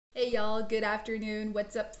Hey y'all, good afternoon.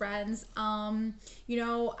 What's up, friends? I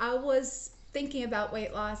was thinking about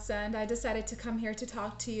weight loss and I decided to come here to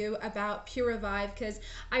talk to you about PuraVive because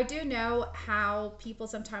I do know how people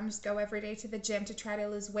sometimes go every day to the gym to try to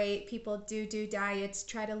lose weight. People do diets,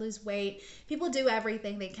 try to lose weight. People do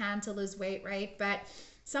everything they can to lose weight, right? But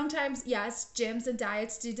sometimes, yes, gyms and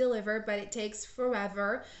diets do deliver, but it takes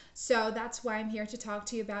forever. So that's why I'm here to talk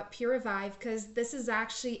to you about PuraVive because this is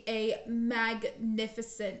actually a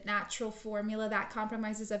magnificent natural formula that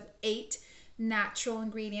compromises of 8 natural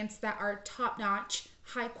ingredients that are top notch,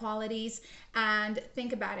 high qualities. And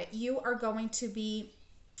think about it, you are going to be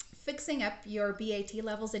fixing up your BAT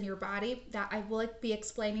levels in your body. That I will be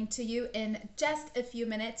explaining to you in just a few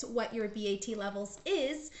minutes what your BAT levels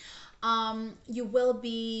is. You will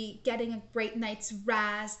be getting a great night's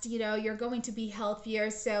rest. You're going to be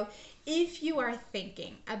healthier. So if you are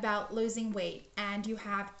thinking about losing weight and you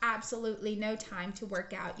have absolutely no time to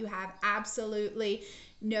work out, you have absolutely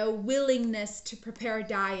no willingness to prepare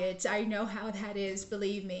diets, I know how that is,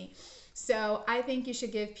 believe me. So I think you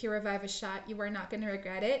should give PuraVive a shot. You are not going to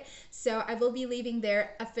regret it. So I will be leaving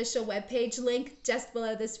their official webpage link just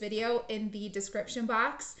below this video in the description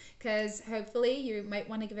box because hopefully you might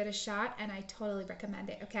want to give it a shot and I totally recommend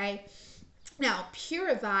it, okay? Now,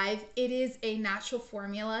 PuraVive, it is a natural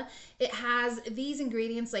formula. It has these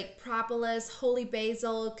ingredients like propolis, holy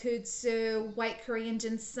basil, kudzu, white Korean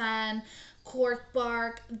ginseng, cork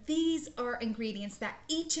bark. These are ingredients that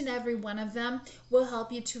each and every one of them will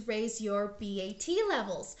help you to raise your BAT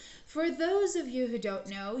levels. For those of you who don't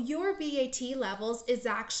know, your BAT levels is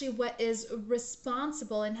actually what is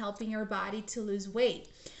responsible in helping your body to lose weight.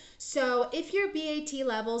 So if your BAT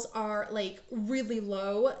levels are like really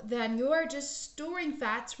low, then you are just storing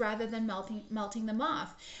fats rather than melting them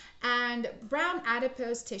off. And brown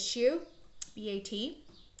adipose tissue, BAT,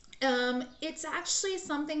 it's actually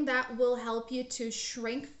something that will help you to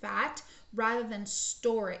shrink fat rather than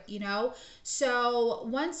store it. So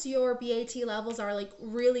once your BAT levels are like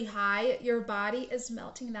really high, your body is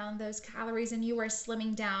melting down those calories and you are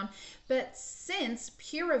slimming down. But since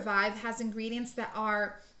PuraVive has ingredients that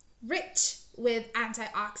are rich with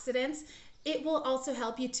antioxidants, it will also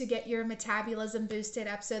help you to get your metabolism boosted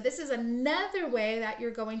up. So this is another way that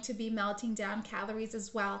you're going to be melting down calories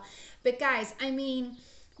as well. But guys,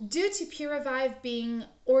 due to PuraVive being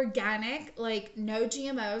organic, like no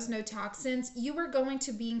GMOs, no toxins, you are going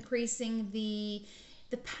to be increasing the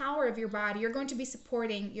power of your body. You're going to be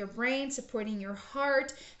supporting your brain, supporting your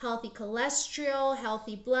heart, healthy cholesterol,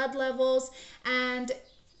 healthy blood levels, and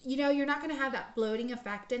you're not going to have that bloating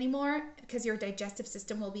effect anymore because your digestive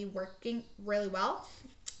system will be working really well.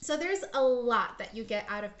 So there's a lot that you get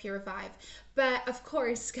out of PuraVive. But of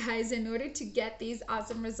course, guys, in order to get these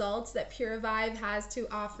awesome results that PuraVive has to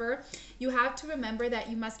offer, you have to remember that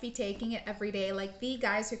you must be taking it every day. Like the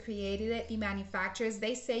guys who created it, the manufacturers,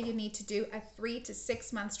 they say you need to do a 3 to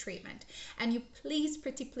 6 months treatment. And you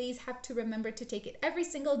pretty please have to remember to take it every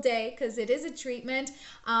single day because it is a treatment.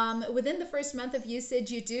 Within the first month of usage,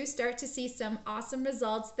 you do start to see some awesome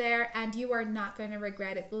results there and you are not going to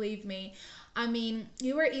regret it, believe me.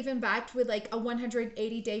 You are even backed with like a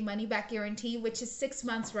 180-day money back guarantee, which is 6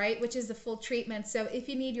 months, right? Which is the full treatment. So if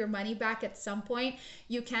you need your money back at some point,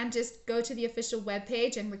 you can just go to the official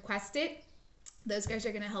webpage and request it. Those guys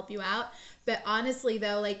are going to help you out. But honestly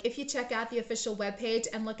though, like if you check out the official webpage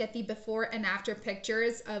and look at the before and after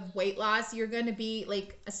pictures of weight loss, you're going to be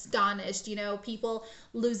like astonished. People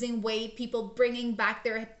losing weight, people bringing back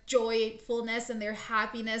their joyfulness and their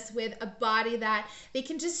happiness with a body that they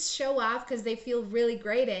can just show off because they feel really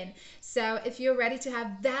great in. So if you're ready to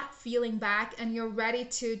have that feeling back and you're ready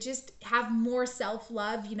to just have more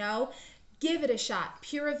self-love, give it a shot.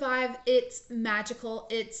 PuraVive, it's magical.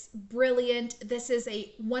 It's brilliant. This is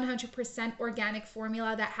a 100% organic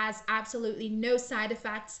formula that has absolutely no side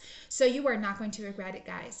effects. So you are not going to regret it,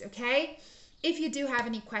 guys, okay? If you do have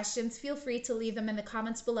any questions, feel free to leave them in the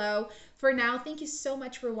comments below. For now, thank you so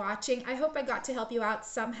much for watching. I hope I got to help you out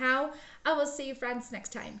somehow. I will see you friends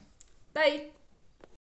next time. Bye.